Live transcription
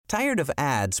Tired of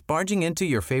ads barging into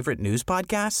your favorite news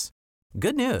podcasts?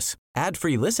 Good news.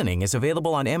 Ad-free listening is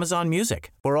available on Amazon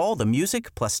Music for all the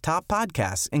music plus top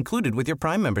podcasts included with your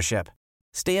Prime membership.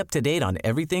 Stay up to date on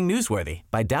everything newsworthy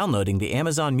by downloading the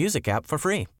Amazon Music app for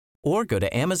free or go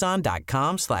to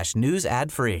amazon.com/news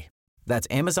ad free. That's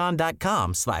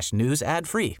amazon.com/news ad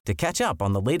free to catch up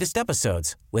on the latest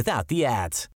episodes without the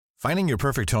ads. Finding your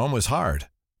perfect home was hard,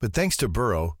 but thanks to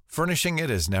Burrow, furnishing it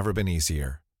has never been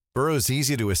easier. Burrow's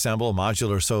easy-to-assemble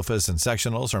modular sofas and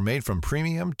sectionals are made from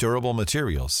premium, durable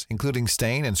materials, including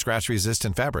stain and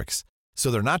scratch-resistant fabrics.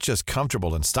 So they're not just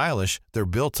comfortable and stylish, they're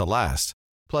built to last.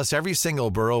 Plus, every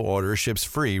single Burrow order ships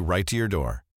free right to your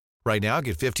door. Right now,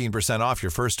 get 15% off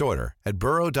your first order at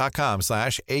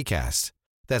burrow.com/ACAST.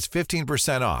 That's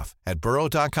 15% off at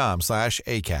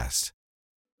burrow.com/ACAST.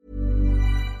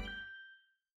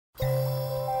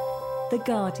 The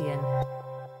Guardian.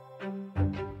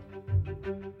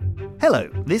 Hello,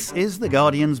 this is The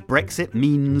Guardian's Brexit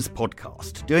Means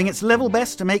podcast, doing its level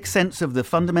best to make sense of the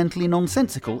fundamentally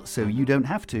nonsensical so you don't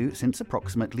have to since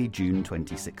approximately June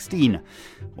 2016.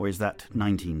 Or is that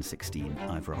 1916?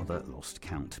 I've rather lost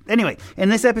count. Anyway, in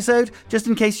this episode, just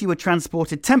in case you were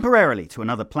transported temporarily to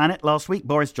another planet last week,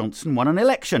 Boris Johnson won an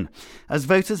election as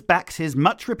voters backed his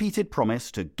much-repeated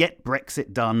promise to get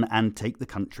Brexit done and take the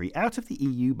country out of the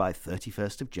EU by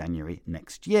 31st of January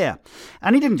next year.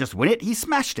 And he didn't just win it, he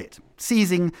smashed it,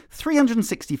 seizing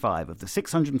 365 of the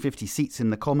 650 seats in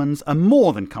the Commons, a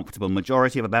more than comfortable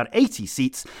majority of about 80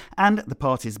 seats, and the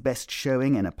party's best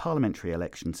showing in a parliamentary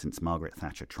election since Margaret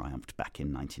Thatcher triumphed back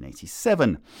in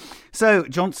 1987. So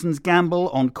Johnson's gamble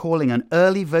on calling an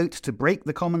early vote to break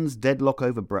the Commons' deadlock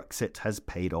over Brexit has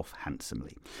paid off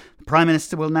handsomely. The Prime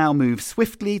Minister will now move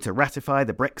swiftly to ratify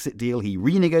the Brexit deal he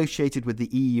renegotiated with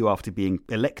the EU after being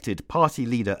elected party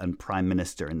leader and Prime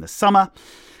Minister in the summer.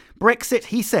 Brexit,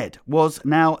 he said, was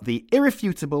now the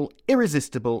irrefutable,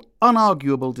 irresistible,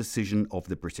 unarguable decision of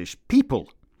the British people.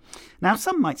 Now,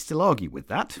 some might still argue with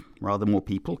that. Rather more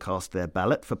people cast their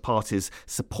ballot for parties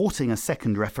supporting a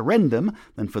second referendum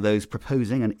than for those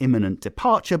proposing an imminent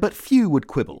departure, but few would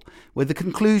quibble with the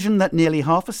conclusion that nearly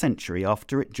half a century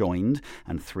after it joined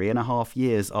and 3.5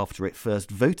 years after it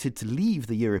first voted to leave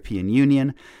the European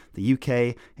Union, the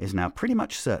UK is now pretty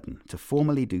much certain to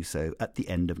formally do so at the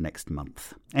end of next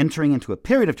month, entering into a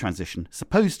period of transition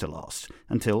supposed to last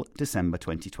until December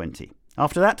 2020.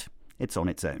 After that, it's on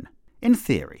its own. In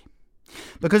theory.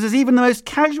 Because as even the most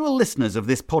casual listeners of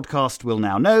this podcast will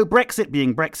now know, Brexit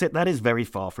being Brexit, that is very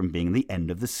far from being the end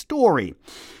of the story.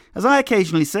 As I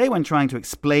occasionally say when trying to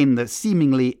explain the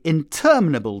seemingly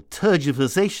interminable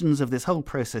tergiversations of this whole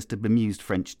process to bemused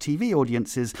French TV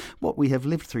audiences, what we have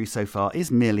lived through so far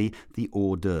is merely the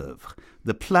hors d'oeuvre.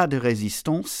 The plat de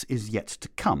résistance is yet to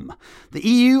come. The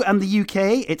EU and the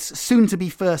UK, its soon-to-be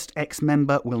first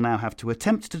ex-member, will now have to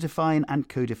attempt to define and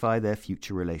codify their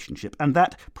future relationship, and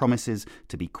that promises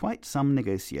to be quite some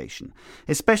negotiation,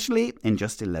 especially in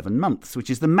just 11 months,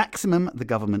 which is the maximum the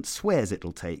government swears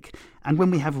it'll take, and when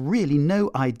we have really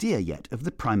no idea yet of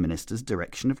the Prime Minister's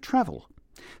direction of travel.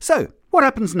 So, what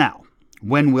happens now?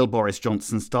 When will Boris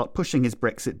Johnson start pushing his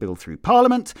Brexit bill through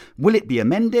Parliament? Will it be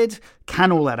amended?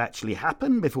 Can all that actually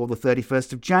happen before the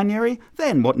 31st of January?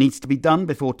 Then what needs to be done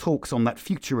before talks on that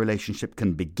future relationship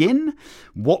can begin?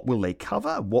 What will they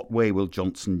cover? What way will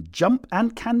Johnson jump?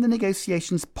 And can the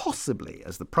negotiations possibly,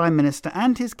 as the Prime Minister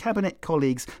and his cabinet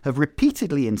colleagues have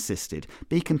repeatedly insisted,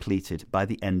 be completed by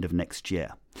the end of next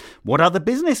year? What other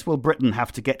business will Britain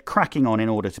have to get cracking on in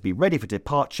order to be ready for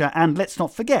departure? And let's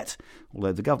not forget,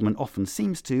 although the government often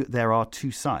seems to, there are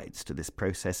two sides to this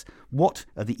process. What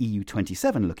are the EU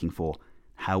 27 looking for?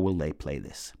 How will they play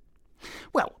this?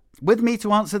 Well, with me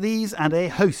to answer these and a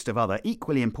host of other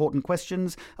equally important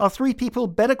questions are three people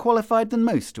better qualified than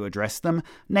most to address them,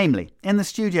 namely, in the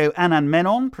studio, Anand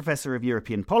Menon, Professor of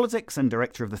European Politics and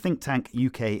Director of the think tank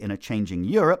UK in a Changing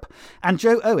Europe, and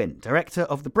Joe Owen, Director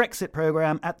of the Brexit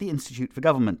Programme at the Institute for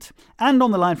Government. And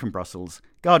on the line from Brussels,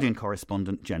 Guardian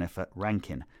correspondent Jennifer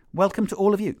Rankin. Welcome to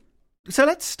all of you. So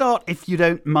let's start, if you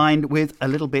don't mind, with a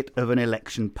little bit of an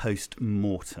election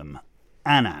post-mortem.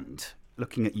 Anand,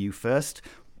 looking at you first.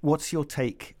 What's your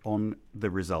take on the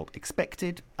result?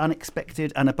 Expected,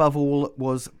 unexpected, and above all,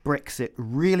 was Brexit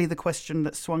really the question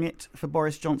that swung it for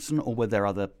Boris Johnson, or were there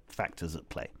other factors at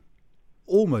play?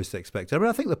 Almost expected. I mean,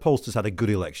 I think the pollsters had a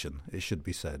good election, it should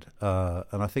be said.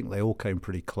 And I think they all came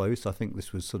pretty close. I think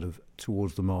this was sort of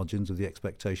towards the margins of the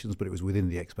expectations, but it was within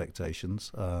the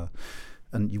expectations.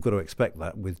 And you've got to expect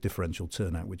that with differential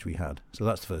turnout, which we had. So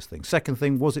that's the first thing. Second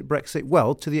thing, was it Brexit?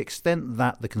 Well, to the extent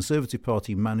that the Conservative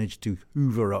Party managed to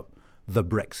hoover up the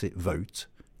Brexit vote,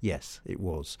 Yes, it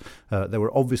was. There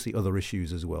were obviously other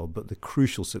issues as well, but the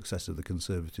crucial success of the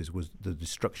Conservatives was the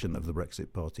destruction of the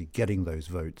Brexit Party, getting those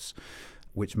votes,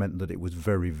 which meant that it was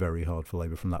very, very hard for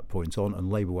Labour from that point on.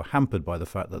 And Labour were hampered by the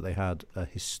fact that they had a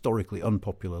historically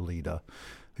unpopular leader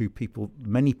who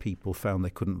many people found they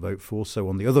couldn't vote for. So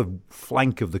on the other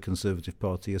flank of the Conservative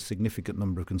Party, a significant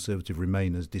number of Conservative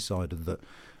Remainers decided that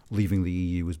leaving the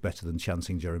EU was better than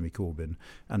chancing Jeremy Corbyn.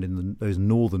 And in those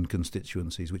northern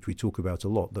constituencies, which we talk about a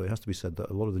lot, though it has to be said that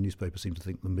a lot of the newspapers seem to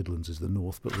think the Midlands is the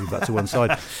north, but leave that to one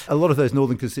side. A lot of those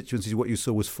northern constituencies, what you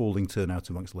saw was falling turnout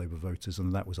amongst Labour voters,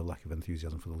 and that was a lack of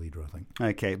enthusiasm for the leader, I think.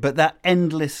 OK, but that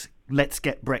endless let's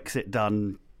get Brexit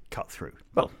done cut through.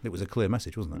 Well, it was a clear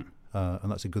message, wasn't it?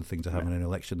 And that's a good thing to have in an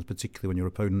election, particularly when your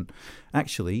opponent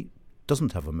actually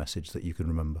doesn't have a message that you can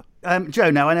remember. Joe,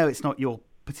 now I know it's not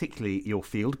particularly your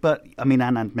field, but I mean,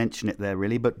 Anand mentioned it there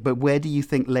really, but where do you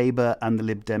think Labour and the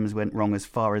Lib Dems went wrong as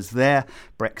far as their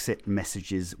Brexit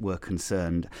messages were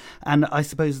concerned? And I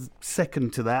suppose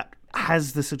second to that,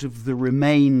 has the sort of the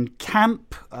Remain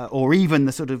camp or even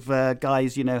the sort of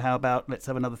guys, how about let's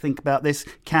have another think about this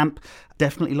camp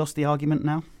definitely lost the argument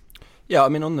now? Yeah, I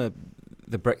mean, on the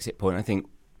Brexit point, I think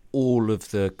all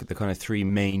of the kind of three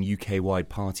main UK-wide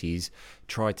parties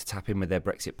tried to tap in with their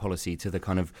Brexit policy to the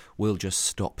kind of, we'll just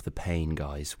stop the pain,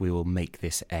 guys. We will make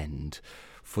this end.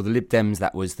 For the Lib Dems,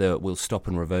 that was the we'll stop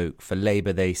and revoke. For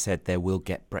Labour, they said they will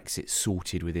get Brexit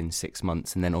sorted within 6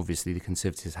 months. And then obviously the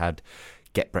Conservatives had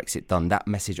get Brexit done. That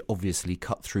message obviously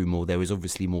cut through more. There was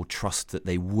obviously more trust that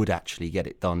they would actually get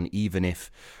it done, even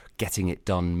if getting it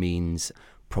done means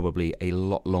probably a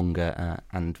lot longer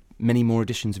and many more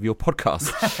editions of your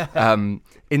podcast.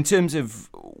 In terms of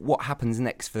what happens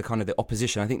next for the kind of the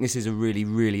opposition, I think this is a really,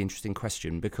 really interesting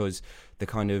question, because the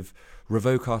kind of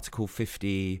revoke Article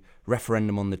 50,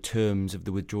 referendum on the terms of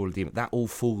the withdrawal agreement, that all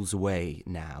falls away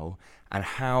now. And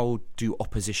how do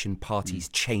opposition parties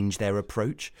change their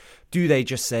approach? Do they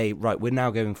just say, right, we're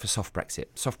now going for soft Brexit.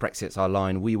 Soft Brexit's our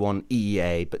line. We want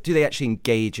EEA. But do they actually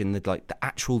engage in the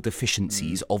actual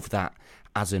deficiencies of that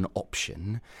as an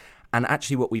option? And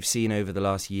actually what we've seen over the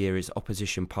last year is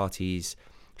opposition parties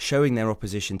showing their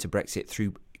opposition to Brexit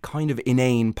through kind of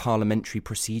inane parliamentary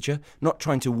procedure, not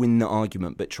trying to win the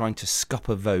argument, but trying to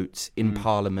scupper votes in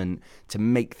Parliament to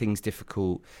make things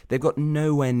difficult. They've got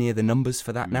nowhere near the numbers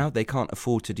for that now. They can't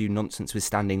afford to do nonsense with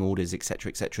standing orders,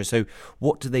 etc., etc. So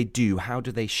what do they do? How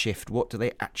do they shift? What do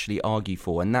they actually argue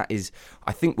for? And that is,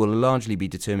 I think, will largely be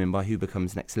determined by who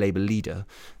becomes next Labour leader,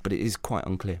 but it is quite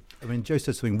unclear. I mean, Joe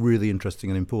said something really interesting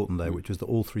and important there, which was that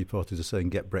all three parties are saying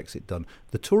get Brexit done.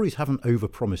 The Tories haven't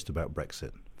overpromised about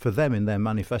Brexit. For them, in their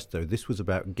manifesto, this was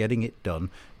about getting it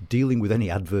done, dealing with any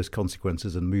adverse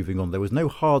consequences and moving on. There was no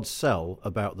hard sell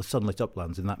about the sunlit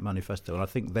uplands in that manifesto, and I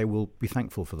think they will be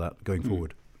thankful for that going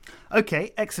forward.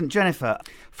 OK, excellent. Jennifer,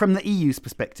 from the EU's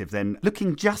perspective then,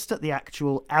 looking just at the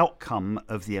actual outcome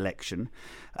of the election,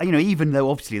 even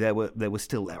though obviously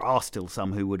there are still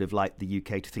some who would have liked the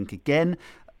UK to think again,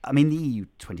 I mean, the EU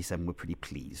 27 were pretty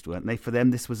pleased, weren't they? For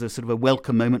them, this was a sort of a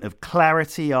welcome moment of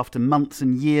clarity after months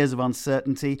and years of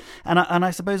uncertainty. And I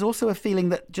suppose also a feeling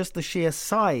that just the sheer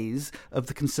size of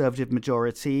the Conservative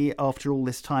majority after all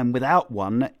this time without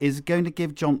one is going to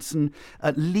give Johnson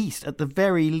at the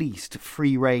very least,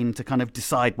 free rein to kind of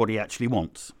decide what he actually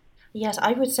wants. Yes,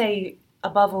 I would say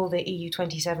above all the EU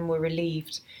 27 were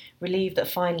relieved that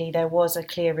finally there was a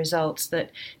clear result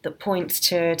that points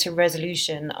to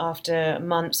resolution after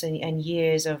months and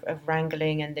years of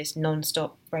wrangling and this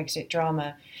non-stop Brexit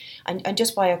drama. And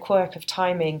just by a quirk of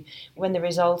timing, when the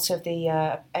results of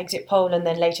the exit poll and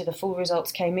then later the full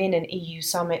results came in, an EU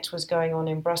summit was going on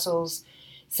in Brussels.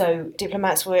 So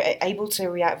diplomats were able to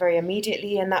react very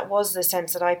immediately, and that was the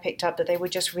sense that I picked up, that they were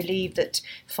just relieved that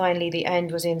finally the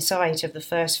end was in sight of the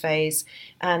first phase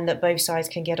and that both sides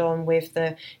can get on with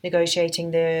the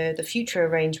negotiating the future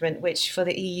arrangement, which for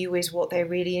the EU is what they're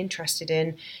really interested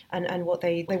in and what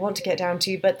they want to get down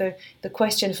to. But the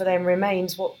question for them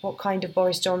remains, what kind of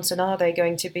Boris Johnson are they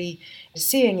going to be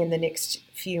seeing in the next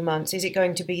few months? Is it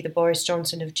going to be the Boris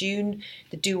Johnson of June,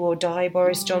 the do-or-die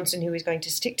Boris Johnson who is going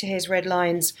to stick to his red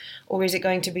lines, or is it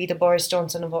going to be the Boris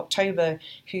Johnson of October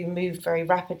who moved very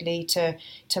rapidly to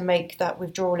make that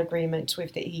withdrawal agreement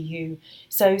with the EU?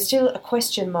 So still a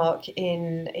question mark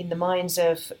in the minds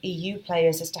of EU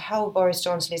players as to how Boris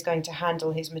Johnson is going to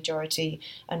handle his majority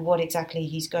and what exactly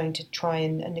he's going to try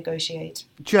and negotiate.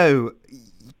 Joe,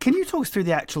 can you talk us through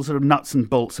the actual sort of nuts and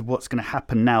bolts of what's going to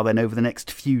happen now then over the next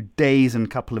few days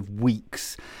and couple of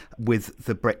weeks with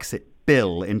the Brexit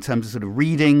bill in terms of sort of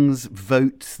readings,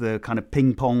 votes, the kind of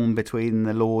ping-pong between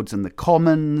the Lords and the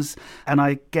Commons? And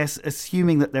I guess,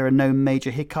 assuming that there are no major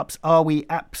hiccups, are we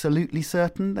absolutely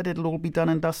certain that it'll all be done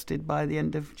and dusted by the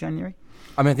end of January?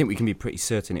 I mean, I think we can be pretty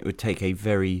certain it would take a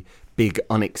very big,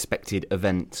 unexpected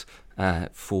event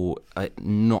for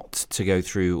not to go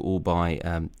through all by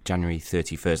January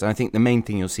 31st. And I think the main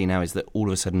thing you'll see now is that all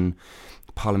of a sudden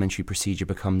parliamentary procedure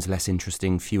becomes less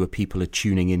interesting. Fewer people are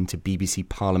tuning in to BBC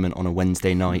Parliament on a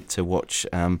Wednesday night to watch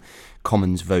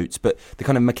Commons votes. But the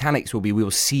kind of mechanics will be, we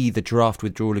will see the draft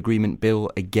withdrawal agreement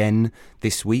bill again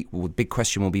this week. Well, the big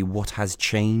question will be, what has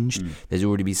changed? There's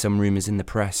already been some rumours in the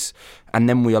press. And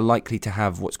then we are likely to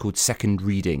have what's called second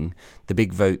reading, the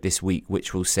big vote this week,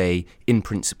 which will say, in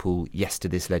principle, yes to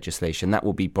this legislation. That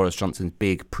will be Boris Johnson's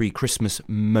big pre-Christmas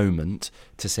moment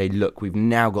to say, look, we've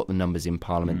now got the numbers in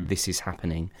Parliament. This is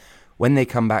happening. When they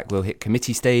come back, we'll hit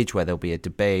committee stage where there'll be a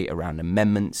debate around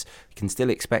amendments. We can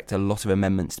still expect a lot of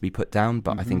amendments to be put down,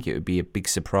 but I think it would be a big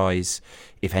surprise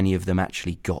if any of them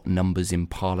actually got numbers in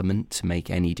Parliament to make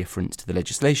any difference to the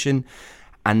legislation.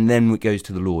 And then it goes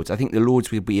to the Lords. I think the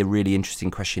Lords will be a really interesting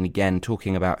question again,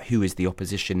 talking about who is the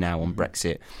opposition now on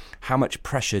Brexit. How much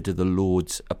pressure do the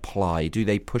Lords apply? Do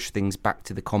they push things back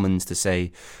to the Commons to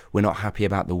say, we're not happy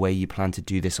about the way you plan to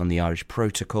do this on the Irish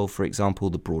Protocol, for example,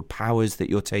 the broad powers that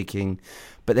you're taking?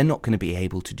 But they're not going to be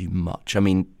able to do much. I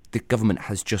mean, the government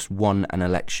has just won an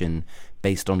election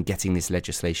based on getting this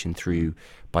legislation through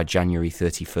by January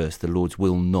 31st. The Lords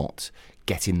will not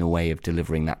get in the way of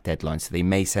delivering that deadline. So they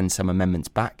may send some amendments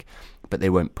back, but they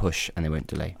won't push and they won't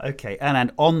delay. OK,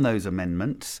 and on those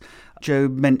amendments, Joe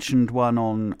mentioned one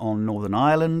on Northern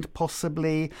Ireland,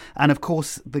 possibly. And of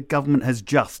course, the government has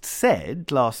just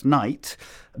said last night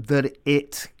that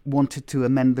it wanted to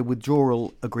amend the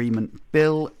withdrawal agreement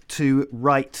bill to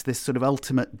write this sort of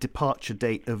ultimate departure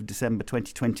date of December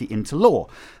 2020 into law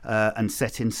and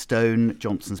set in stone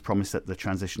Johnson's promise that the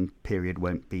transition period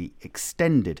won't be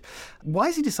extended. Why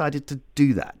has he decided to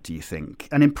do that, do you think?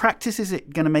 And in practice, is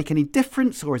it going to make any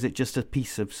difference, or is it just a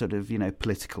piece of sort of,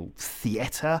 political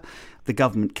theatre? The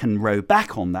government can row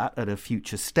back on that at a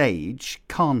future stage,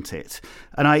 can't it?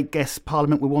 And I guess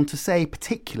Parliament will want to say,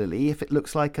 particularly if it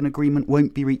looks like an agreement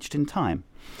won't be reached in time.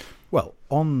 Well,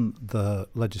 on the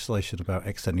legislation about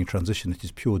extending transition, it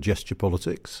is pure gesture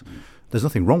politics. There's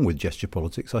nothing wrong with gesture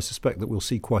politics. I suspect that we'll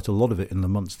see quite a lot of it in the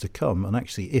months to come. And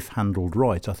actually, if handled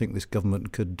right, I think this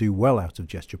government could do well out of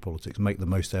gesture politics, make the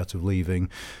most out of leaving.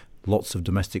 Lots of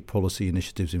domestic policy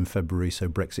initiatives in February, so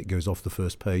Brexit goes off the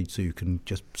first page, so you can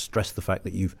just stress the fact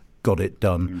that you've got it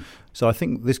done. So I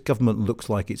think this government looks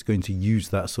like it's going to use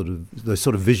those sort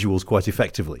of visuals quite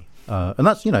effectively. And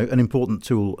that's, an important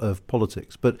tool of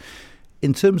politics. But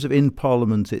in terms of in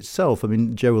Parliament itself, I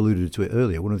mean, Joe alluded to it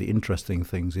earlier, one of the interesting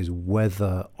things is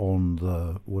whether on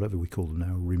the, whatever we call them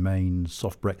now, Remain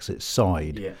soft Brexit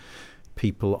side,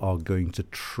 people are going to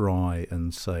try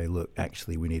and say, look,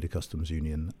 actually, we need a customs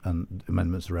union, and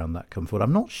amendments around that come forward.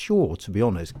 I'm not sure, to be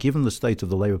honest, given the state of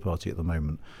the Labour Party at the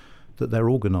moment, that they're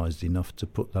organised enough to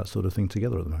put that sort of thing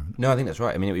together at the moment. No, I think that's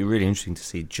right. I mean, it would be really interesting to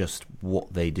see just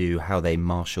what they do, how they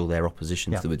marshal their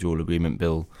opposition to the withdrawal agreement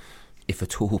bill, if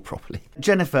at all, properly.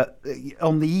 Jennifer,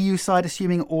 on the EU side,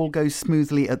 assuming all goes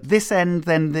smoothly at this end,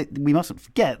 then we mustn't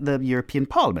forget the European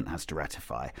Parliament has to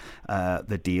ratify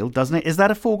the deal, doesn't it? Is that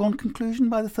a foregone conclusion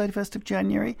by the 31st of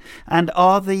January? And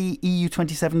are the EU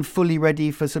 27 fully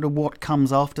ready for sort of what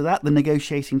comes after that? The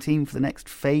negotiating team for the next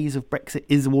phase of Brexit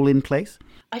is all in place?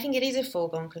 I think it is a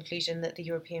foregone conclusion that the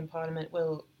European Parliament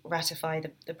will ratify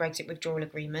the Brexit withdrawal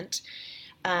agreement.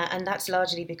 And that's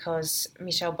largely because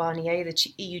Michel Barnier,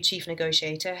 the EU chief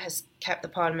negotiator, has kept the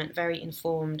Parliament very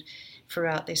informed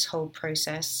throughout this whole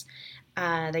process.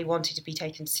 They wanted to be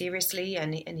taken seriously,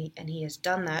 and he has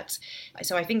done that.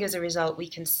 So I think as a result, we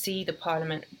can see the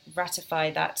Parliament ratify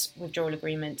that withdrawal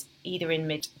agreement either in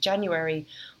mid-January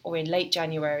or in late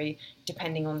January,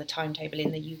 depending on the timetable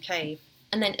in the UK.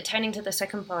 And then turning to the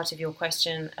second part of your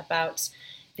question about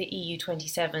the EU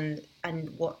 27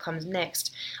 and what comes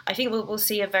next, I think we'll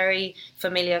see a very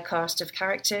familiar cast of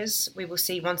characters. We will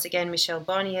see once again Michel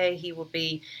Barnier. He will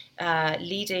be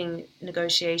leading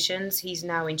negotiations. He's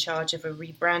now in charge of a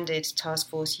rebranded Task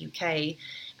Force UK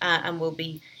and will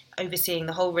be overseeing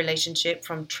the whole relationship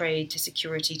from trade to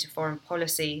security to foreign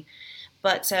policy.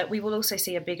 But we will also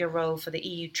see a bigger role for the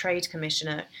EU Trade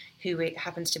Commissioner, who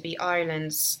happens to be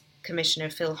Ireland's Commissioner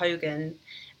Phil Hogan.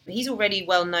 He's already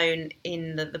well known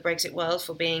in the Brexit world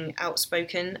for being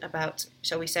outspoken about,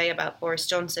 shall we say, about Boris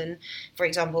Johnson. For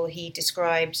example, he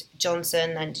described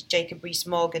Johnson and Jacob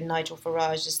Rees-Mogg and Nigel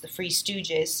Farage as the Three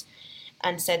Stooges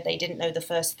and said they didn't know the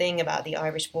first thing about the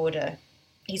Irish border.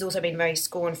 he's also been very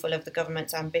scornful of the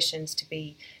government's ambitions to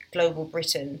be global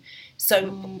Britain.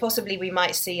 So possibly we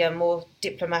might see a more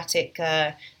diplomatic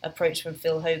approach from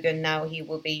Phil Hogan. Now he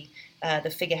will be the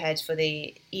figurehead for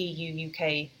the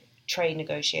EU-UK trade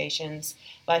negotiations.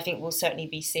 But I think we'll certainly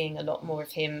be seeing a lot more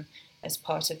of him as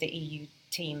part of the EU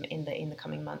team in the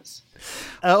coming months.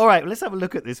 All right, well, let's have a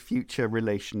look at this future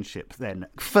relationship then.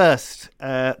 First,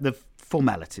 the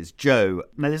formalities. Joe,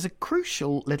 now there's a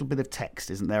crucial little bit of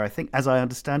text, isn't there, I think, as I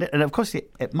understand it? And of course,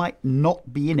 it might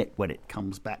not be in it when it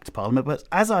comes back to Parliament, but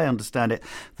as I understand it,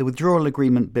 the Withdrawal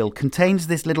Agreement Bill contains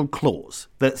this little clause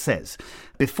that says,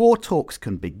 before talks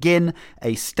can begin,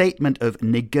 a statement of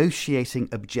negotiating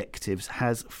objectives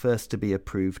has first to be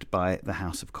approved by the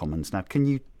House of Commons. Now, can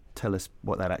you tell us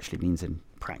what that actually means in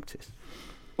practice?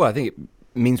 Well, I think it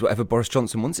means whatever Boris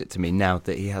Johnson wants it to mean now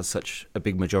that he has such a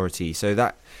big majority. So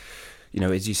that,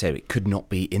 as you say, it could not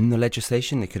be in the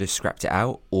legislation. They could have scrapped it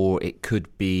out, or it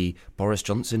could be Boris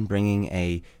Johnson bringing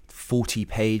a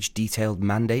 40-page detailed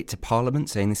mandate to Parliament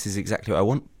saying this is exactly what I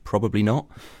want. Probably not.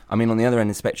 I mean, on the other end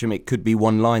of the spectrum, it could be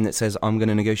one line that says, I'm going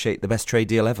to negotiate the best trade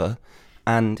deal ever,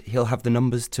 and he'll have the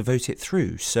numbers to vote it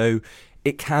through. So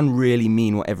it can really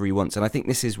mean whatever he wants. And I think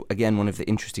this is, again, one of the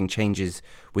interesting changes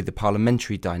with the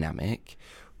parliamentary dynamic.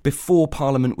 Before,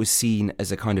 Parliament was seen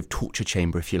as a kind of torture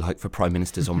chamber, if you like, for prime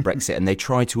ministers on Brexit, and they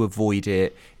tried to avoid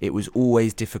it. It was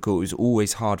always difficult. It was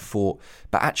always hard fought.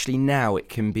 But actually now it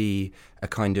can be a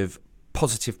kind of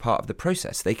positive part of the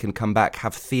process. They can come back,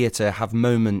 have theatre, have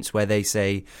moments where they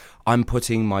say, I'm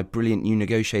putting my brilliant new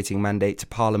negotiating mandate to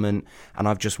Parliament and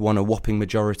I've just won a whopping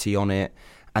majority on it.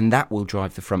 And that will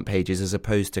drive the front pages, as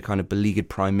opposed to kind of beleaguered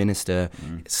Prime Minister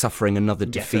suffering another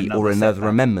defeat or another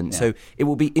amendment. Yeah. So it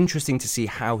will be interesting to see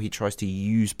how he tries to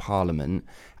use Parliament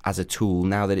as a tool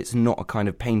now that it's not a kind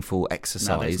of painful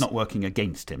exercise. No, it's not working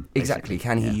against him. Basically. Exactly.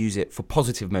 Can he use it for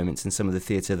positive moments in some of the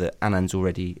theatre that Anand's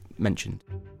already mentioned?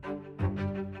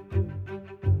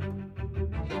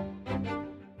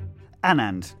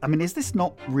 Anand, I mean, is this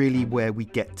not really where we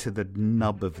get to the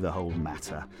nub of the whole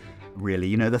matter?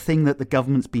 Really, the thing that the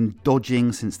government's been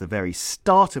dodging since the very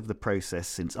start of the process,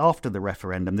 since after the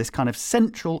referendum, this kind of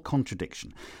central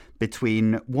contradiction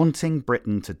between wanting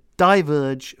Britain to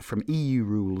diverge from EU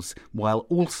rules while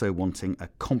also wanting a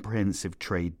comprehensive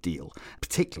trade deal,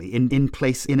 particularly in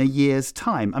place in a year's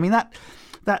time. I mean,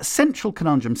 that central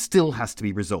conundrum still has to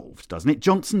be resolved, doesn't it?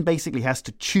 Johnson basically has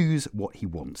to choose what he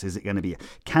wants. Is it going to be a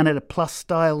Canada Plus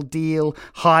style deal,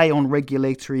 high on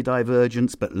regulatory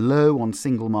divergence but low on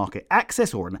single market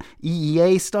access, or an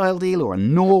EEA style deal, or a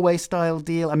Norway style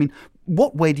deal? I mean,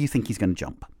 what way do you think he's going to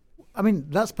jump? I mean,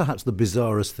 that's perhaps the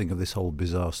bizarrest thing of this whole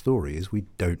bizarre story, is we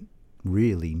don't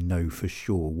really know for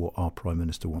sure what our Prime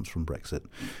Minister wants from Brexit.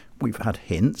 We've had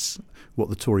hints. What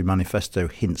the Tory manifesto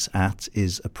hints at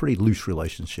is a pretty loose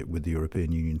relationship with the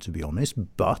European Union, to be honest,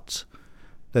 but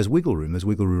there's wiggle room. There's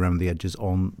wiggle room around the edges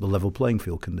on the level playing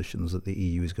field conditions that the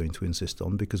EU is going to insist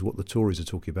on, because what the Tories are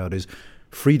talking about is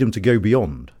freedom to go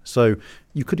beyond. So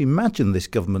you could imagine this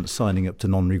government signing up to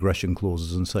non-regression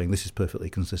clauses and saying this is perfectly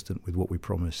consistent with what we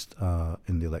promised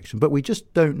in the election. But we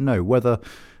just don't know whether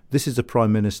this is a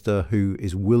Prime Minister who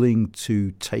is willing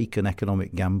to take an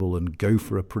economic gamble and go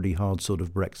for a pretty hard sort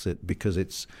of Brexit because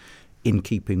it's in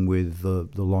keeping with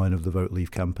the line of the Vote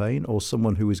Leave campaign, or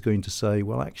someone who is going to say,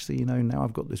 well, actually, now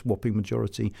I've got this whopping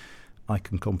majority, I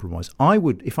can compromise. I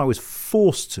would, if I was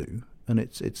forced to, and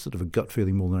it's sort of a gut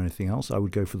feeling more than anything else, I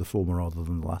would go for the former rather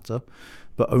than the latter,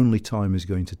 but only time is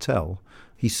going to tell.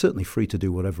 He's certainly free to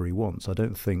do whatever he wants. I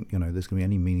don't think there's going to be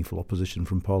any meaningful opposition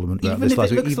from Parliament. Even if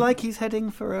it looks like he's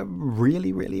heading for a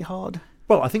really, really hard...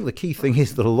 Well, I think the key thing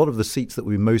is that a lot of the seats that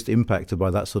will be most impacted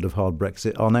by that sort of hard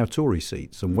Brexit are now Tory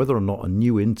seats, and whether or not a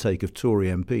new intake of Tory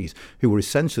MPs, who were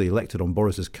essentially elected on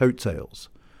Boris's coattails,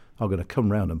 are going to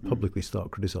come round and publicly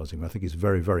start criticising him, I think is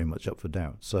very, very much up for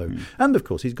doubt. So, and of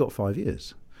course, he's got 5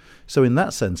 years. So in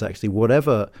that sense, actually,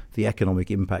 whatever the economic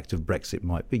impact of Brexit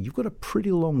might be, you've got a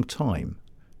pretty long time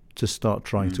to start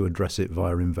trying to address it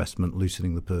via investment,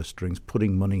 loosening the purse strings,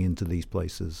 putting money into these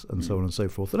places, and so on and so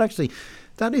forth. And actually,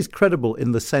 that is credible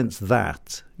in the sense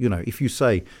that, if you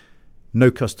say no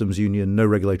customs union, no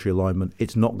regulatory alignment,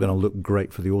 it's not going to look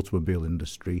great for the automobile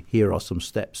industry. Here are some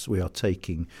steps we are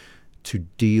taking to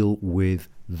deal with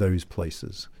those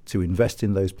places, to invest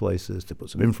in those places, to put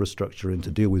some infrastructure in, to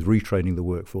deal with retraining the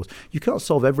workforce. You can't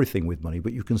solve everything with money,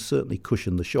 but you can certainly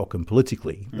cushion the shock, and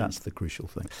politically, that's the crucial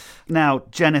thing. Now,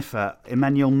 Jennifer,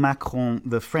 Emmanuel Macron,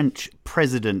 the French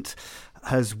president,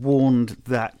 has warned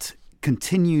that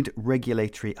Continued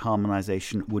regulatory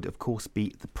harmonisation would, of course,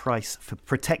 be the price for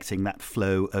protecting that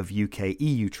flow of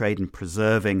UK-EU trade and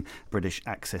preserving British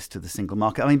access to the single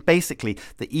market. I mean, basically,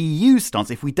 the EU's stance,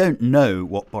 if we don't know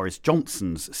what Boris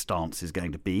Johnson's stance is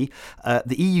going to be,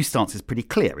 the EU stance is pretty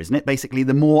clear, isn't it? Basically,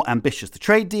 the more ambitious the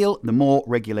trade deal, the more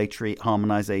regulatory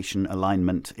harmonisation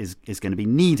alignment is going to be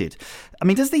needed. I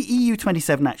mean, does the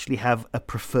EU27 actually have a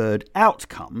preferred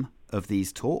outcome of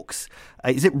these talks?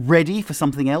 Is it ready for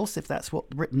something else if that's what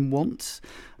Britain wants?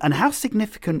 And how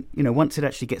significant, once it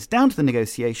actually gets down to the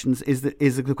negotiations, is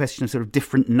the question of sort of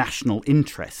different national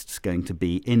interests going to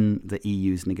be in the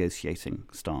EU's negotiating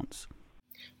stance?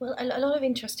 Well, a lot of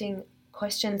interesting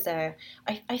questions there.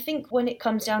 I think when it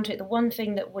comes down to it, the one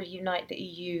thing that will unite the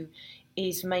EU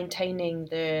is maintaining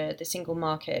the single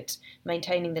market,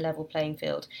 maintaining the level playing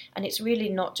field. And it's really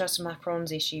not just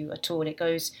Macron's issue at all. It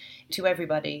goes to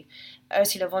everybody.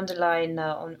 Ursula von der Leyen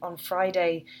on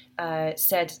Friday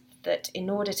said that in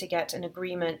order to get an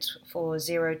agreement for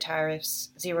zero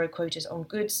tariffs, zero quotas on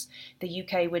goods, the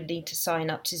UK would need to sign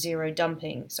up to zero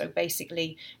dumping. So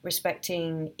basically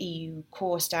respecting EU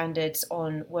core standards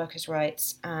on workers'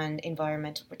 rights and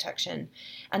environmental protection.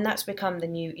 And that's become the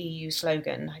new EU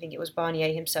slogan. I think it was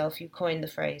Barnier himself who coined the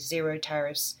phrase zero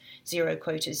tariffs, zero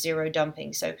quotas, zero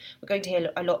dumping. So we're going to hear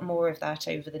a lot more of that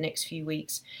over the next few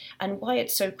weeks. And why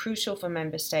it's so crucial for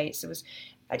member states, it was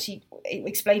actually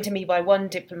explained to me by one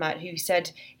diplomat who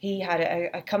said he had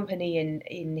a company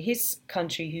in his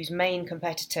country whose main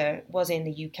competitor was in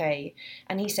the UK,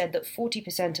 and he said that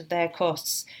 40% of their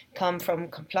costs come from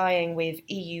complying with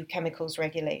EU chemicals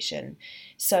regulation.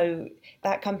 So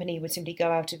that company would simply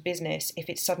go out of business if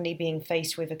it's suddenly being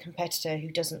faced with a competitor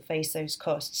who doesn't face those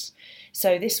costs.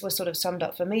 So this was sort of summed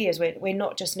up for me as we're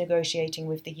not just negotiating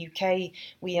with the UK,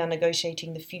 we are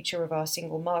negotiating the future of our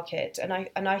single market. And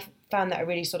I found that a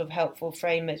really sort of helpful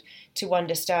frame to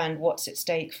understand what's at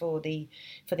stake for the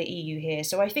EU here.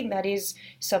 So I think that is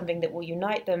something that will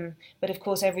unite them. But of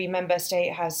course, every member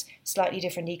state has slightly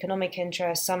different economic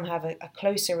interests. Some have a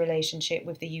closer relationship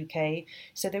with the UK.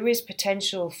 So there is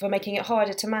potential for making it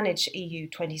harder to manage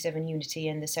EU27 unity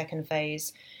in the second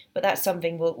phase. But that's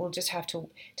something we'll just have to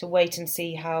wait and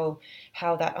see how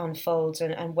that unfolds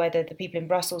and whether the people in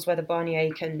Brussels, whether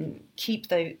Barnier can keep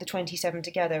the 27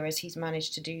 together as he's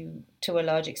managed to do to a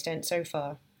large extent so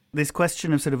far. This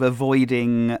question of sort of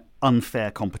avoiding unfair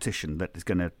competition that's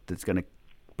going to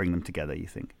bring them together, you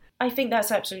think? I think that's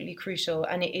absolutely crucial,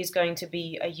 and it is going to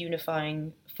be a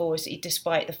unifying force,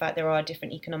 despite the fact there are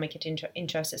different economic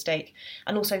interests at stake.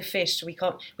 And also fish, we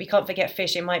can't forget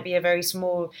fish. It might be a very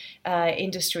small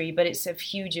industry, but it's of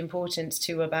huge importance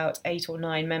to about 8 or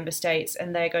 9 member states,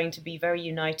 and they're going to be very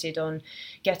united on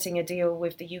getting a deal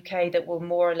with the UK that will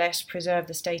more or less preserve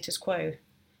the status quo.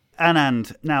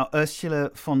 Anand, now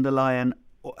Ursula von der Leyen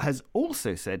has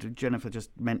also said, Jennifer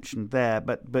just mentioned there,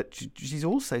 but she's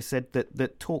also said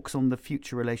that talks on the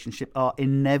future relationship are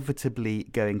inevitably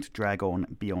going to drag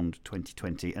on beyond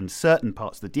 2020, and certain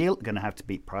parts of the deal are going to have to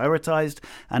be prioritised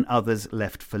and others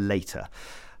left for later.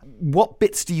 What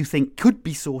bits do you think could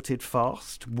be sorted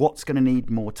fast? What's going to need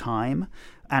more time?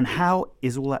 And how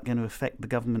is all that going to affect the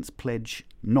government's pledge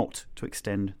not to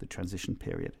extend the transition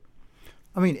period?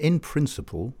 I mean, in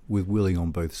principle, with willing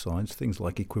on both sides, things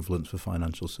like equivalence for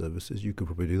financial services, you could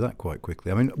probably do that quite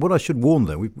quickly. I mean, what I should warn,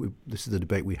 though, this is the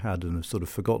debate we had and have sort of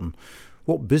forgotten.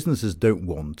 What businesses don't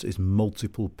want is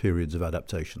multiple periods of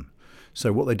adaptation.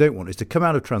 So what they don't want is to come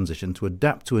out of transition, to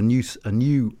adapt to a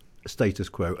new status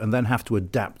quo, and then have to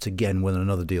adapt again when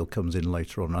another deal comes in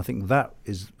later on. And I think that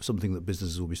is something that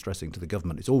businesses will be stressing to the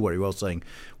government. It's all very well saying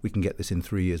we can get this in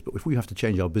 3 years, but if we have to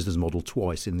change our business model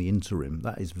twice in the interim,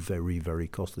 that is very, very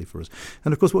costly for us.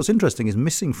 And of course, what's interesting is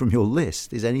missing from your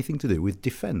list is anything to do with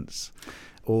defence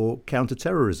or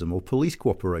counter-terrorism or police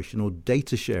cooperation or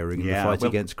data sharing in the fight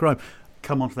against crime.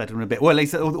 Come on to that in a bit. Well,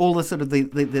 all the sort of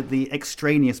the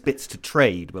extraneous bits to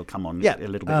trade will come on a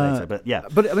little bit later. But yeah,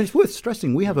 but I mean, it's worth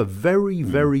stressing we have a very,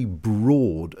 very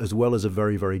broad as well as a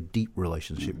very, very deep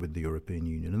relationship with the European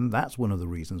Union, and that's one of the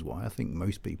reasons why I think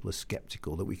most people are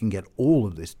sceptical that we can get all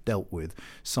of this dealt with,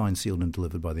 signed, sealed, and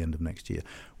delivered by the end of next year.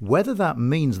 Whether that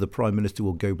means the Prime Minister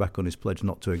will go back on his pledge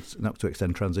not to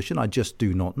extend transition, I just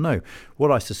do not know.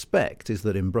 What I suspect is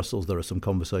that in Brussels there are some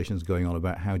conversations going on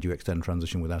about how do you extend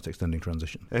transition without extending transition.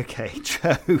 Okay,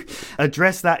 Joe,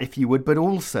 address that if you would, but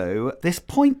also this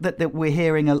point that we're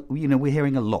hearing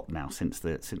a lot now since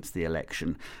the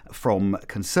election from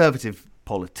Conservative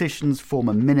politicians,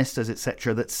 former ministers,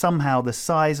 etc., that somehow the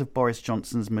size of Boris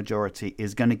Johnson's majority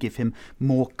is going to give him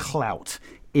more clout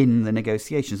in the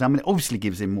negotiations. I mean, it obviously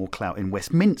gives him more clout in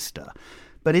Westminster,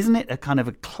 but isn't it a kind of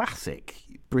a classic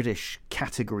British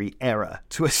category error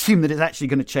to assume that it's actually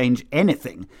going to change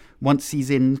anything once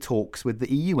he's in talks with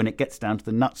the EU when it gets down to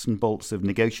the nuts and bolts of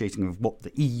negotiating of what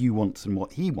the EU wants and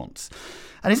what he wants.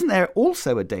 And isn't there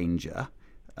also a danger,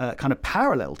 kind of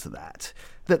parallel to that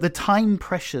the time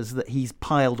pressures that he's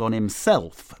piled on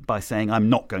himself by saying, I'm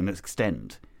not going to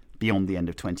extend beyond the end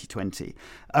of 2020,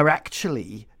 are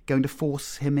actually going to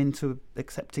force him into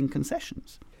accepting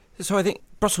concessions? So I think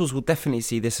Brussels will definitely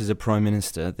see this as a Prime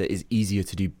Minister that is easier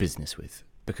to do business with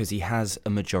because he has a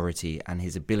majority and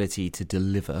his ability to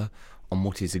deliver on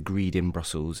what is agreed in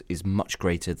Brussels is much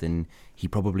greater than he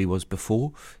probably was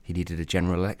before. He needed a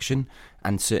general election,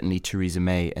 and certainly Theresa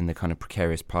May in the kind of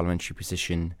precarious parliamentary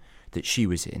position that she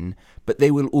was in. But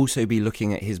they will also be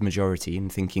looking at his majority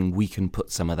and thinking we can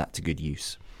put some of that to good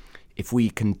use. If we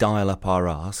can dial up our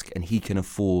ask and he can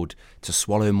afford to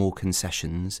swallow more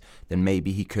concessions than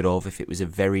maybe he could have if it was a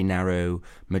very narrow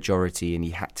majority and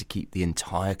he had to keep the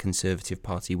entire Conservative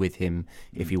Party with him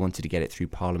if he wanted to get it through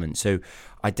Parliament. So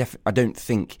I don't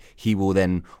think he will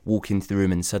then walk into the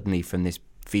room and suddenly from this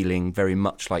feeling very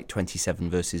much like 27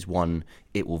 versus 1,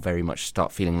 it will very much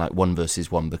start feeling like 1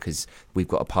 versus 1 because we've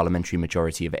got a parliamentary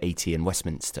majority of 80 in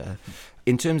Westminster.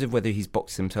 In terms of whether he's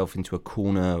boxed himself into a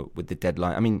corner with the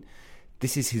deadline, I mean,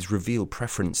 this is his revealed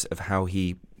preference of how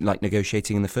he liked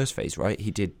negotiating in the first phase, right? He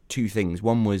did two things.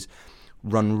 One was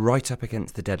run right up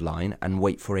against the deadline and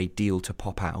wait for a deal to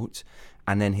pop out.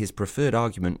 And then his preferred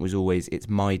argument was always, it's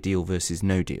my deal versus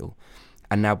no deal.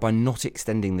 And now by not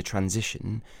extending the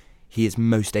transition, he is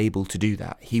most able to do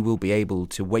that. He will be able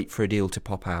to wait for a deal to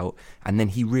pop out, and then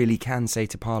he really can say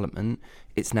to Parliament,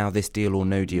 it's now this deal or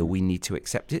no deal, we need to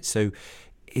accept it. So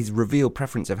his revealed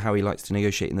preference of how he likes to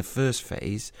negotiate in the first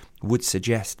phase would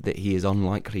suggest that he is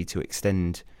unlikely to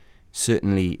extend,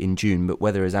 certainly in June. But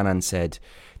whether, as Anand said,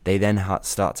 they then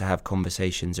start to have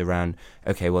conversations around,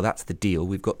 okay, well, that's the deal.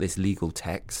 We've got this legal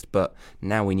text, but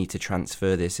now we need to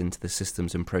transfer this into the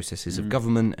systems and processes of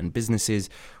government and businesses.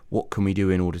 What can we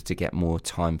do in order to get more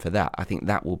time for that? I think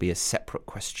that will be a separate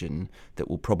question that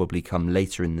will probably come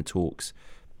later in the talks,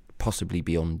 possibly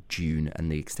beyond June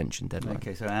and the extension deadline.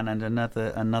 Okay, so Anand,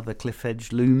 another cliff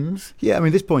edge looms. Yeah, I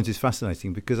mean, this point is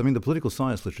fascinating because, I mean, the political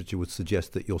science literature would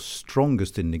suggest that you're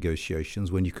strongest in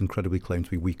negotiations when you can credibly claim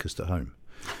to be weakest at home.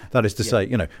 That is to say,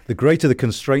 you know, the greater the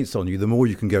constraints on you, the more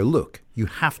you can go, look, you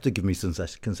have to give me some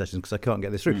concessions because I can't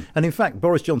get this through. And in fact,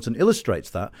 Boris Johnson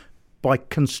illustrates that by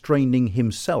constraining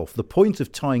himself. The point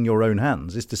of tying your own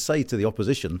hands is to say to the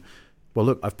opposition, well,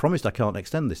 look, I've promised I can't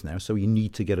extend this now, so you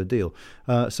need to get a deal.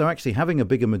 So actually having a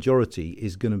bigger majority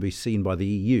is going to be seen by the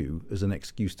EU as an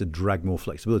excuse to drag more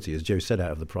flexibility, as Joe said, out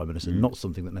of the Prime Minister, not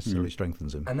something that necessarily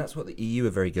strengthens him. And that's what the EU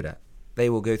are very good at. They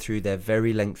will go through their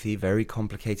very lengthy, very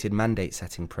complicated mandate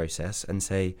setting process and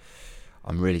say,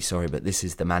 I'm really sorry, but this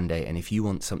is the mandate. And if you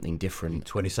want something different...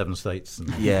 27 states.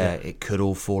 Yeah, it could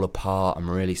all fall apart. I'm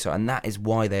really sorry. And that is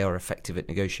why they are effective at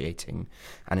negotiating.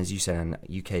 And as you said,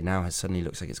 UK now suddenly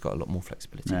looks like it's got a lot more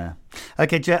flexibility. Yeah.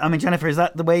 Okay, Jennifer, is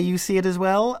that the way you see it as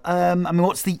well? I mean,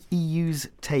 what's the EU's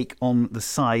take on the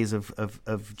size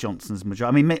of Johnson's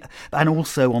majority? I mean, and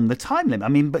also on the time limit. I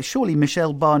mean, but surely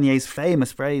Michel Barnier's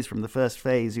famous phrase from the first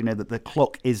phase, you know, that the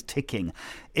clock is ticking,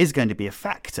 is going to be a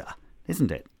factor,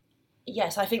 isn't it?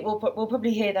 Yes, I think we'll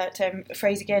probably hear that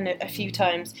phrase again a few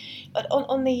times. But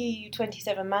on the EU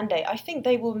 27 mandate, I think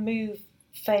they will move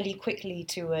fairly quickly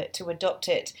to adopt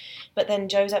it. But then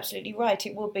Joe's absolutely right.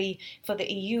 It will be for the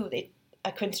EU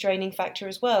a constraining factor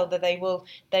as well, that they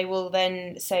will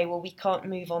then say, well, we can't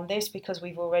move on this because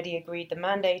we've already agreed the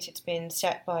mandate. It's been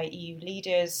set by EU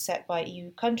leaders, set by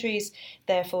EU countries.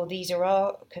 Therefore, these are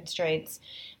our constraints.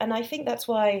 And I think that's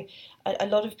why a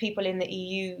lot of people in the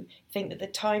EU think that the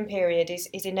time period is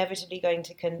inevitably going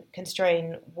to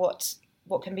constrain what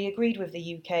can be agreed with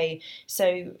the UK.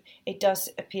 So it does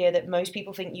appear that most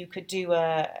people think you could do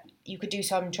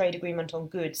some trade agreement on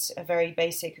goods, a very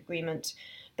basic agreement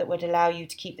that would allow you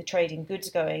to keep the trade in goods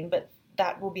going, but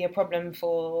that will be a problem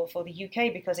for the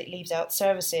UK because it leaves out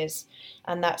services,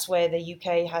 and that's where the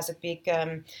UK has a big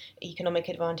economic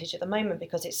advantage at the moment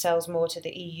because it sells more to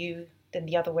the EU than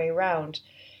the other way around.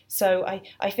 So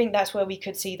I think that's where we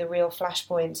could see the real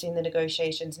flashpoints in the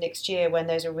negotiations next year, when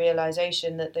there's a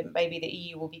realisation that maybe the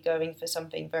EU will be going for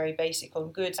something very basic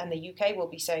on goods and the UK will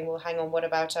be saying, well, hang on, what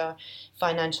about our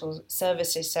financial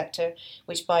services sector,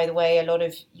 which, by the way, a lot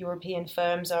of European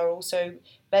firms are also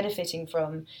benefiting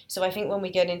from. So I think when we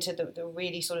get into the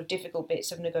really sort of difficult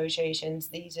bits of negotiations,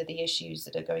 these are the issues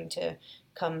that are going to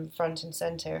come front and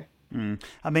centre.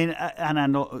 I mean,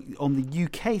 and on the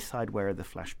UK side, where are the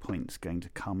flashpoints going to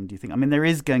come, do you think? I mean, there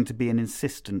is going to be an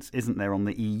insistence, isn't there, on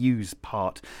the EU's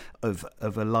part of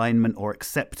alignment or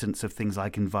acceptance of things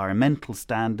like environmental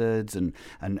standards and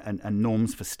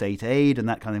norms for state aid and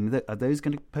that kind of thing. Are those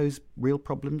going to pose real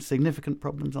problems, significant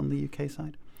problems on the UK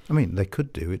side? I mean, they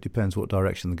could do. It depends what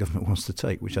direction the government wants to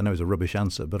take, which I know is a rubbish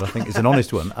answer, but I think it's an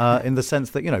honest one, in the sense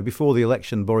that, before the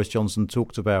election, Boris Johnson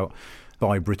talked about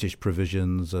buy British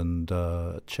provisions and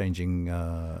changing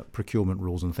procurement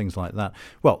rules and things like that.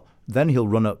 Well, then he'll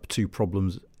run up to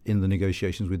problems in the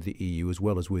negotiations with the EU as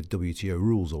well as with WTO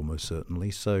rules, almost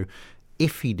certainly. So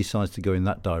if he decides to go in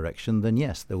that direction, then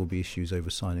yes, there will be issues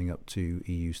over signing up to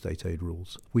EU state aid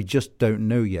rules. We just don't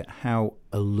know yet how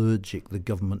allergic the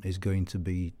government is going to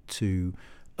be to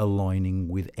aligning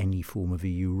with any form of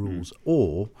EU rules,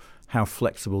 or how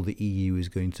flexible the EU is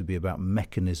going to be about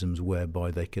mechanisms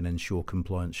whereby they can ensure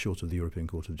compliance short of the European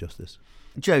Court of Justice.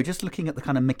 Joe, just looking at the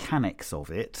kind of mechanics of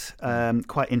it,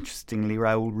 quite interestingly,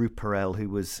 Raoul Ruparel, who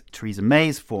was Theresa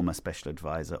May's former special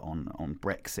advisor on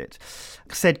Brexit,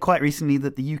 said quite recently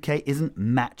that the UK isn't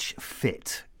match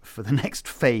fit for the next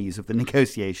phase of the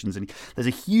negotiations, and there's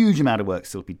a huge amount of work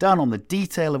still to be done on the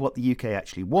detail of what the UK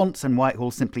actually wants, and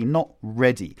Whitehall's simply not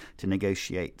ready to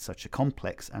negotiate such a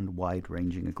complex and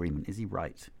wide-ranging agreement. Is he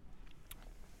right?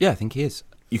 Yeah, I think he is.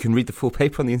 You can read the full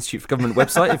paper on the Institute for Government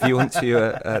website if you want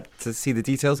to see the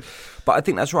details. But I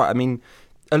think that's right. I mean,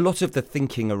 a lot of the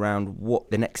thinking around what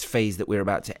the next phase that we're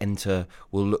about to enter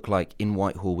will look like in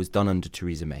Whitehall was done under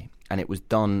Theresa May. And it was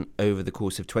done over the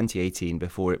course of 2018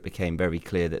 before it became very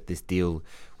clear that this deal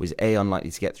was A,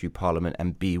 unlikely to get through Parliament,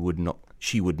 and B,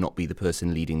 she would not be the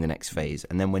person leading the next phase.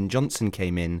 And then when Johnson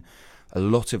came in, a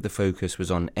lot of the focus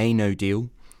was on A, no deal,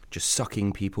 just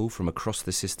sucking people from across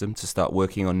the system to start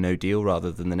working on no deal rather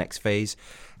than the next phase,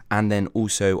 and then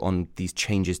also on these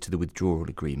changes to the withdrawal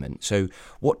agreement. So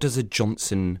what does a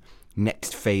Johnson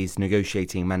next phase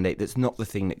negotiating mandate that's not the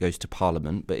thing that goes to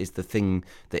Parliament, but is the thing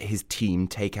that his team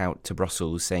take out to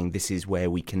Brussels saying this is where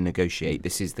we can negotiate,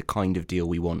 this is the kind of deal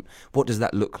we want? What does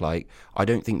that look like? I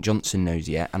don't think Johnson knows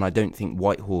yet, and I don't think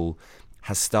Whitehall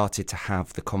has started to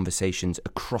have the conversations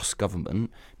across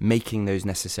government, making those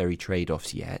necessary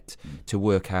trade-offs yet to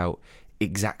work out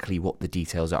exactly what the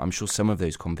details are. I'm sure some of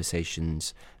those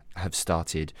conversations have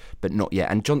started, but not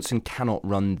yet. And Johnson cannot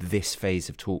run this phase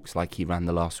of talks like he ran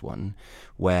the last one,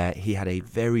 where he had a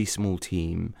very small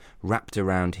team wrapped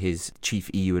around his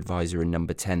chief EU advisor in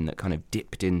number 10 that kind of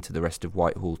dipped into the rest of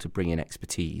Whitehall to bring in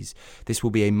expertise. This will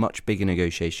be a much bigger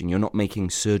negotiation. You're not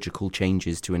making surgical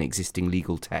changes to an existing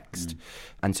legal text.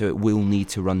 And so it will need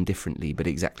to run differently, but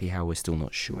exactly how, we're still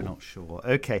not sure. We're not sure.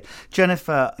 Okay.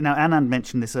 Jennifer, now Anand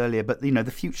mentioned this earlier, but the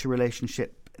future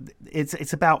relationship,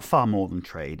 it's about far more than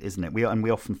trade, isn't it? We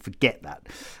often forget that.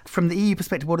 From the EU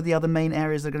perspective, what are the other main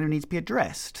areas that are going to need to be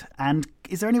addressed? And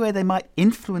is there any way they might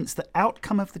influence the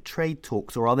outcome of the trade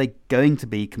talks, or are they going to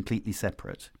be completely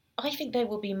separate? I think they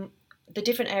will be. The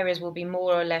different areas will be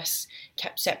more or less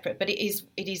kept separate, but it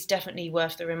is definitely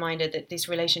worth the reminder that this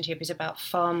relationship is about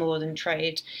far more than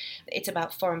trade. It's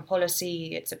about foreign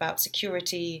policy, it's about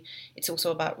security, it's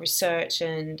also about research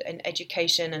and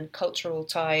education and cultural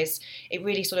ties. It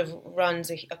really sort of runs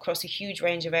across a huge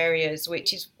range of areas,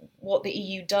 which is what the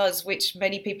EU does, which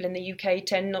many people in the UK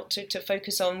tend not to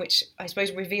focus on, which I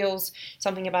suppose reveals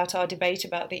something about our debate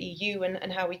about the EU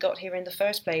and how we got here in the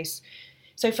first place.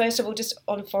 So first of all, just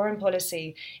on foreign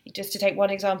policy, just to take one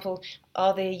example,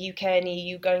 are the UK and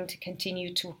EU going to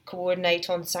continue to coordinate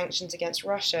on sanctions against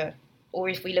Russia? Or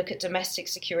if we look at domestic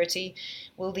security,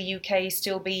 will the UK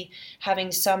still be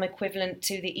having some equivalent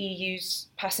to the EU's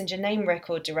passenger name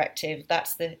record directive?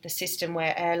 That's the system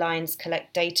where airlines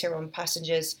collect data on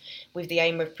passengers with the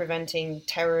aim of preventing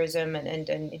terrorism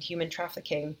and human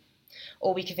trafficking.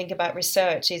 Or we can think about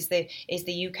research. Is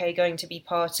the UK going to be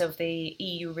part of the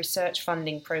EU research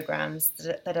funding programmes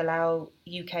that allow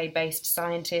UK-based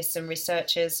scientists and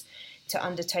researchers to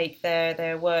undertake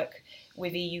their work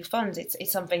with EU funds?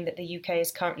 It's something that the UK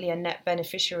is currently a net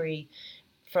beneficiary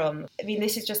from. I mean,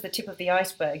 this is just the tip of the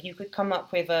iceberg. You could come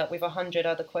up with 100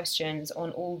 other questions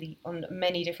on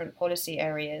many different policy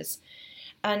areas.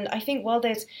 And I think while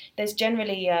there's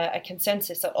generally a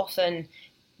consensus that often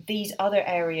these other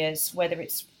areas, whether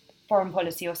it's foreign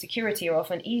policy or security, are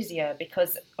often easier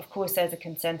because, of course, there's a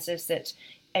consensus that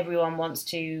everyone wants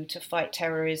to fight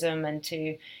terrorism and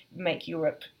to make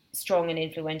Europe strong and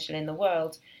influential in the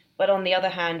world. But on the other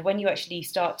hand, when you actually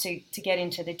start to get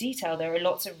into the detail, there are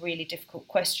lots of really difficult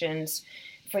questions.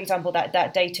 For example,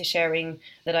 that data sharing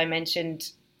that I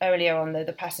mentioned earlier on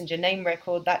the passenger name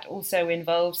record, that also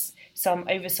involves some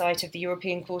oversight of the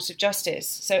European Court of Justice.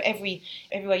 So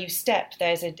everywhere you step,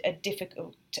 there's a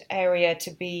difficult area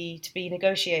to be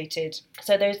negotiated.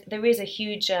 So there is a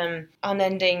huge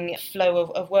unending flow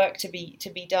of work to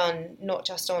be done, not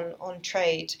just on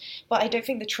trade. But I don't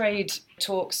think the trade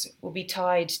talks will be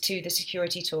tied to the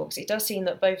security talks. It does seem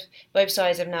that both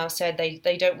sides have now said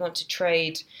they don't want to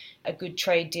trade a good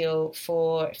trade deal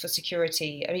for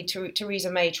security. I mean,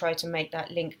 Theresa May tried to make that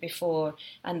link before,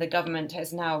 and the government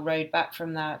has now rowed back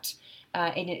from that.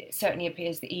 And it certainly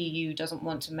appears the EU doesn't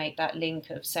want to make that link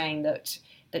of saying that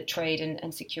trade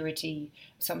and security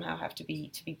somehow have to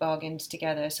be bargained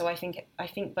together. So I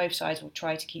think both sides will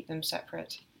try to keep them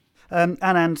separate. And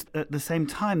at the same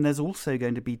time, there's also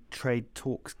going to be trade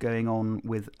talks going on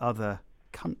with other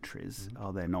countries,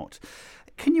 are there not?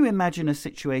 Can you imagine a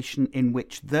situation in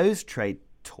which those trade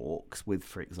talks with,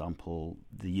 for example,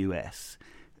 the US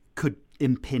could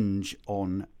impinge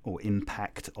on or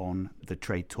impact on the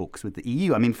trade talks with the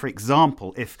EU? I mean, for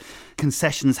example, if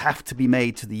concessions have to be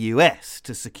made to the US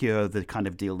to secure the kind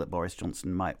of deal that Boris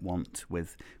Johnson might want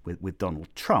with Donald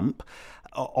Trump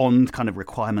on kind of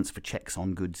requirements for checks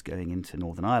on goods going into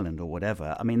Northern Ireland or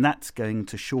whatever, I mean, that's going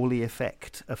to surely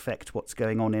affect what's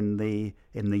going on in the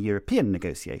European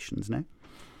negotiations, no?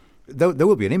 There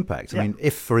will be an impact. I mean,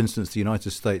 if, for instance, the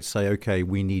United States say, OK,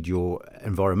 we need your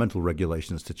environmental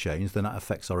regulations to change, then that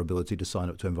affects our ability to sign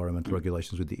up to environmental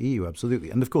regulations with the EU,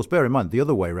 absolutely. And, of course, bear in mind, the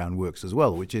other way around works as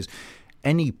well, which is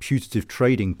any putative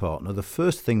trading partner, the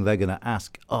first thing they're going to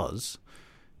ask us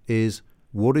is,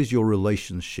 what is your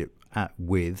relationship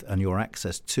with and your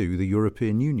access to the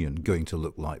European Union going to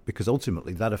look like? Because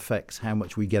ultimately that affects how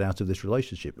much we get out of this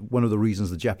relationship. One of the reasons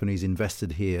the Japanese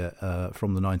invested here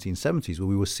from the 1970s,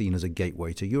 we were seen as a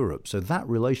gateway to Europe. So that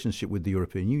relationship with the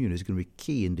European Union is going to be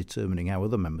key in determining how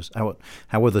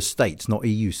other states, not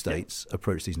EU states,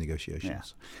 approach these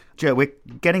negotiations. Yeah. Joe, we're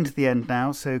getting to the end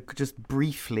now, so just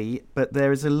briefly, but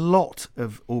there is a lot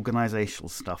of organisational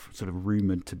stuff sort of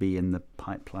rumoured to be in the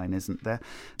pipeline, isn't there?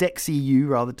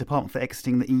 DexEU, Department for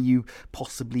Exiting the EU,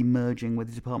 possibly merging with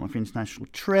the Department for International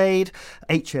Trade.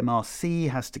 HMRC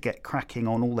has to get cracking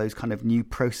on all those kind of new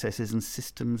processes and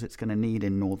systems it's going to need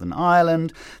in Northern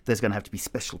Ireland. There's going to have to be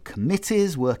special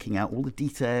committees working out all the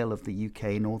detail of the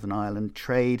UK-Northern Ireland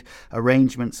trade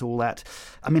arrangements, all that.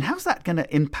 I mean, how's that going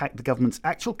to impact the government's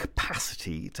actual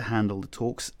capacity to handle the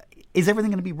talks? Is everything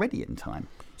going to be ready in time?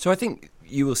 So I think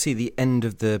you will see the end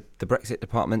of the Brexit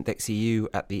Department, DexEU,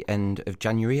 at the end of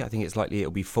January. I think it's likely it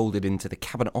will be folded into the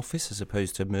Cabinet Office as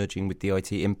opposed to merging with the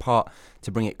IT, in part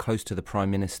to bring it close to the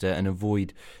Prime Minister and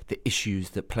avoid the issues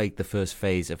that plagued the first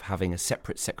phase of having a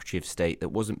separate Secretary of State that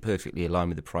wasn't perfectly aligned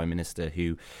with the Prime Minister,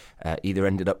 who either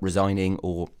ended up resigning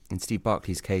or, in Steve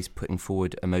Barclay's case, putting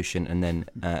forward a motion and then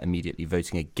immediately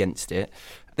voting against it.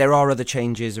 There are other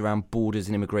changes around borders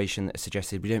and immigration that are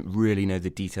suggested. We don't really know the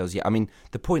details yet. I mean,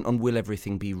 the point on will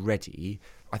everything be ready,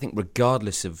 I think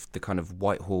regardless of the kind of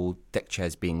Whitehall deck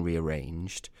chairs being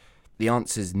rearranged, the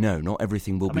answer is no, not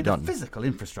everything will be done. The physical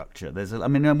infrastructure,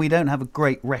 we don't have a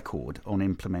great record on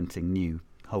implementing new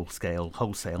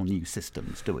wholesale new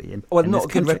systems, do we? Not a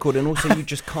good record, and also you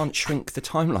just can't shrink the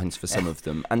timelines for some of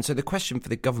them. And so the question for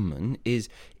the government is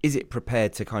it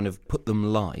prepared to kind of put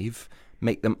them live,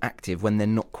 make them active when they're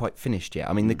not quite finished yet?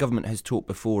 I mean, the government has talked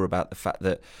before about the fact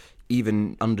that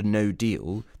even under no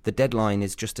deal, the deadline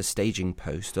is just a staging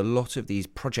post. A lot of these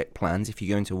project plans, if you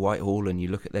go into Whitehall and you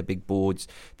look at their big boards,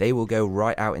 they will go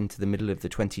right out into the middle of the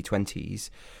 2020s.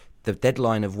 The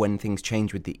deadline of when things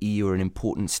change with the EU are an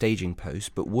important staging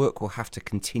post, but work will have to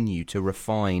continue to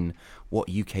refine what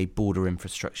UK border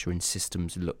infrastructure and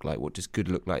systems look like. What does good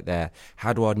look like there?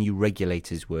 How do our new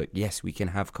regulators work? Yes, we can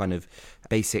have kind of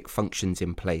basic functions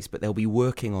in place, but they'll be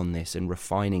working on this and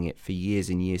refining it for years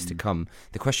and years to come.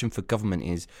 The question for government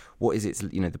is, what is its,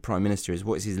 the Prime Minister is,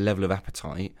 what is his level of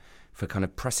appetite for kind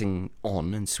of pressing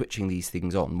on and switching these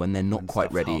things on when they're not quite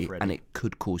ready, and it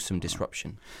could cause some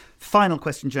disruption. Final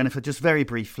question, Jennifer, just very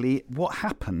briefly. What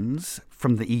happens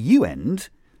from the EU end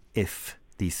if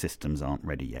these systems aren't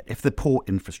ready yet, if the port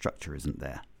infrastructure isn't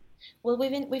there? Well,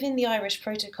 within the Irish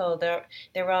protocol,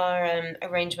 there are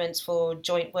arrangements for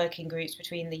joint working groups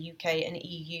between the UK and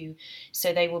EU.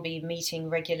 So they will be meeting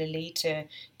regularly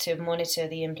to monitor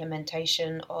the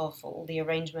implementation of all the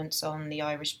arrangements on the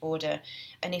Irish border.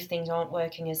 And if things aren't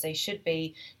working as they should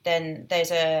be, then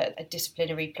there's a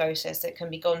disciplinary process that can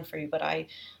be gone through. But I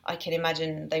can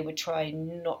imagine they would try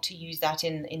not to use that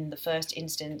in the first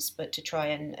instance, but to try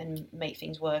and make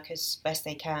things work as best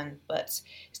they can. But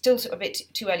still a bit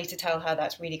too early to tell how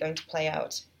that's really going to play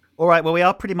out. All right, well, we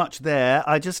are pretty much there.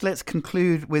 Let's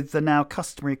conclude with the now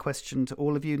customary question to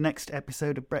all of you. Next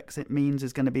episode of Brexit Means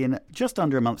is going to be in just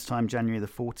under a month's time, January the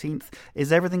 14th.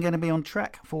 Is everything going to be on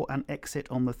track for an exit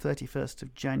on the 31st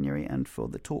of January and for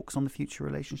the talks on the future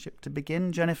relationship to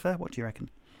begin? Jennifer, what do you reckon?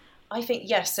 I think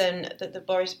yes, and that the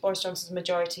Boris Johnson's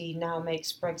majority now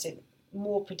makes Brexit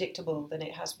more predictable than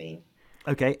it has been.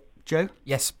 Okay, Joe?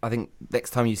 Yes, I think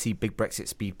next time you see big Brexit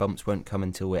speed bumps won't come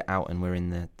until we're out and we're in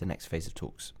the next phase of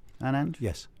talks. Anand?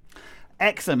 Yes.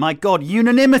 Excellent. My God,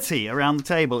 unanimity around the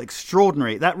table.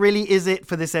 Extraordinary. That really is it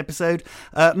for this episode.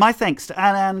 My thanks to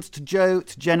Anand, to Joe,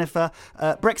 to Jennifer.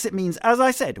 Brexit Means, as I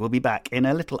said, we'll be back in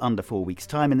a little under 4 weeks'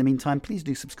 time. In the meantime, please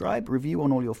do subscribe, review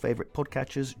on all your favourite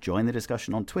podcatchers, join the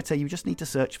discussion on Twitter. You just need to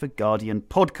search for Guardian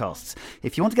Podcasts.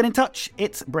 If you want to get in touch,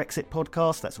 it's Brexit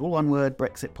Podcast. That's all one word,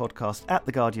 Brexit Podcast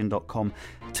 @theguardian.com.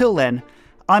 Till then,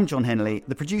 I'm Jon Henley.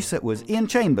 The producer was Ian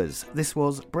Chambers. This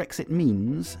was Brexit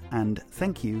Means, and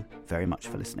thank you very much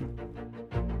for listening.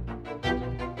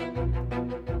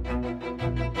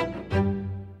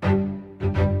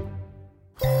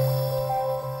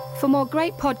 For more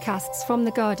great podcasts from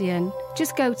The Guardian,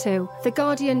 just go to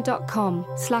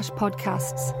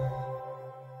theguardian.com/podcasts.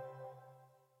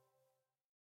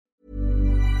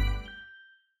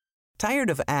 Tired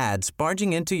of ads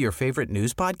barging into your favorite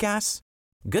news podcasts?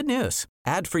 Good news.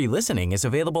 Ad-free listening is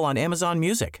available on Amazon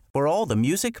Music for all the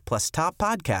music plus top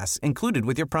podcasts included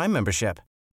with your Prime membership.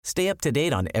 Stay up to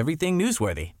date on everything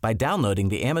newsworthy by downloading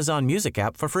the Amazon Music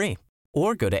app for free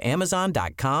or go to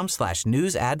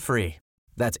amazon.com/news ad free.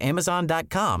 That's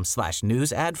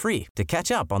amazon.com/news ad free to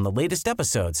catch up on the latest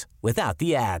episodes without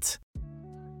the ads.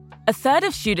 A third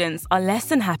of students are less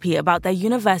than happy about their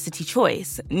university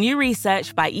choice, new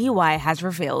research by EY has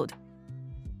revealed.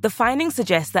 The findings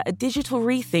suggest that a digital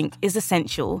rethink is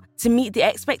essential to meet the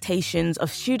expectations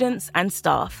of students and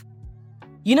staff.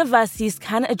 Universities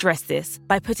can address this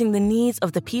by putting the needs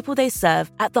of the people they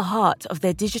serve at the heart of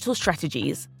their digital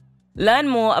strategies. Learn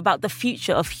more about the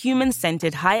future of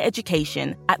human-centered higher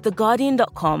education at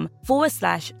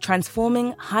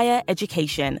theguardian.com/transforming higher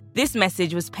education. This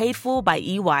message was paid for by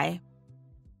EY.